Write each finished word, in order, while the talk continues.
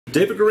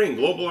David Guerin,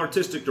 Global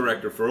Artistic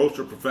Director for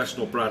Oster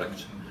Professional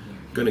Products.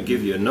 Going to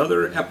give you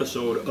another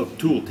episode of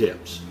tool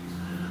tips.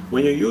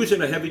 When you're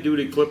using a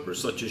heavy-duty clipper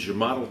such as your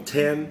Model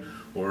 10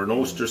 or an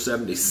Oster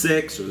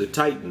 76 or the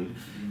Titan,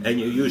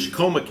 and you use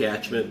comb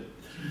attachment,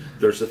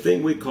 there's a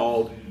thing we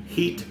call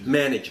heat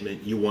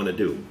management you want to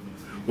do.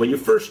 When you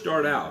first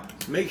start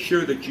out, make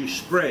sure that you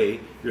spray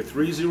your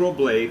 3-0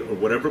 blade or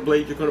whatever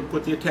blade you're going to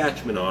put the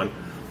attachment on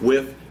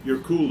with your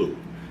cool lube.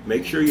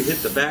 Make sure you hit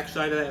the back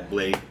side of that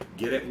blade,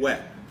 get it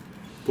wet.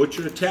 Put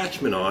your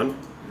attachment on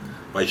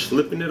by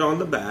slipping it on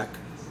the back,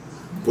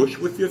 push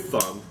with your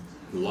thumb,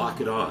 and lock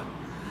it on.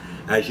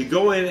 As you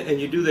go in and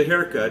you do the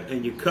haircut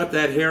and you cut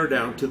that hair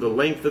down to the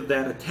length of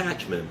that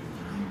attachment,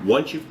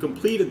 once you've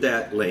completed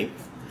that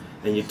length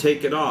and you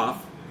take it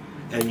off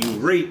and you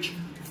reach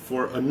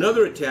for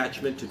another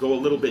attachment to go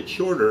a little bit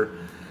shorter,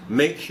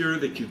 make sure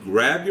that you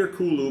grab your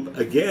cool lube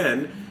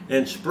again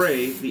and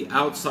spray the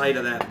outside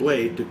of that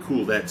blade to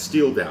cool that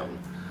steel down.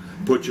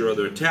 Put your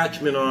other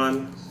attachment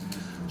on,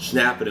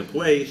 snap it in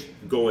place,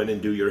 go in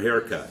and do your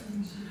haircut.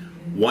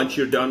 Once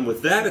you're done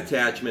with that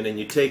attachment and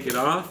you take it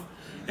off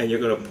and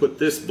you're going to put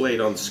this blade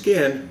on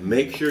skin,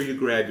 make sure you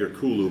grab your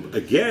cool lube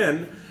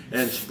again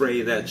and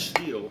spray that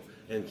steel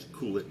and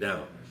cool it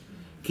down.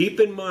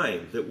 Keep in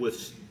mind that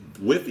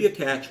with the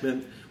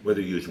attachment, whether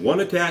you use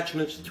one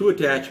attachment, two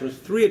attachments,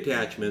 three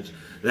attachments,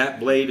 that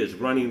blade is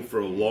running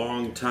for a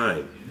long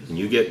time. And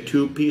you get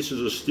two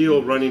pieces of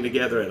steel running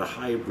together at a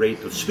high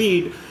rate of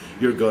speed,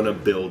 you're going to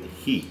build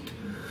heat.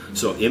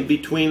 So in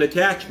between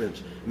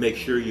attachments, make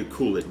sure you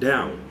cool it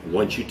down.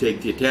 Once you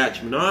take the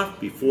attachment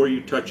off, before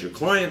you touch your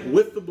client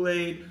with the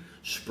blade,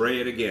 spray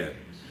it again.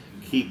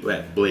 Keep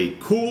that blade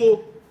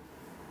cool.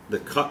 The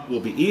cut will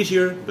be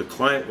easier, the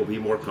client will be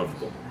more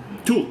comfortable.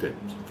 Tool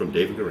tips from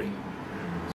David Guerin.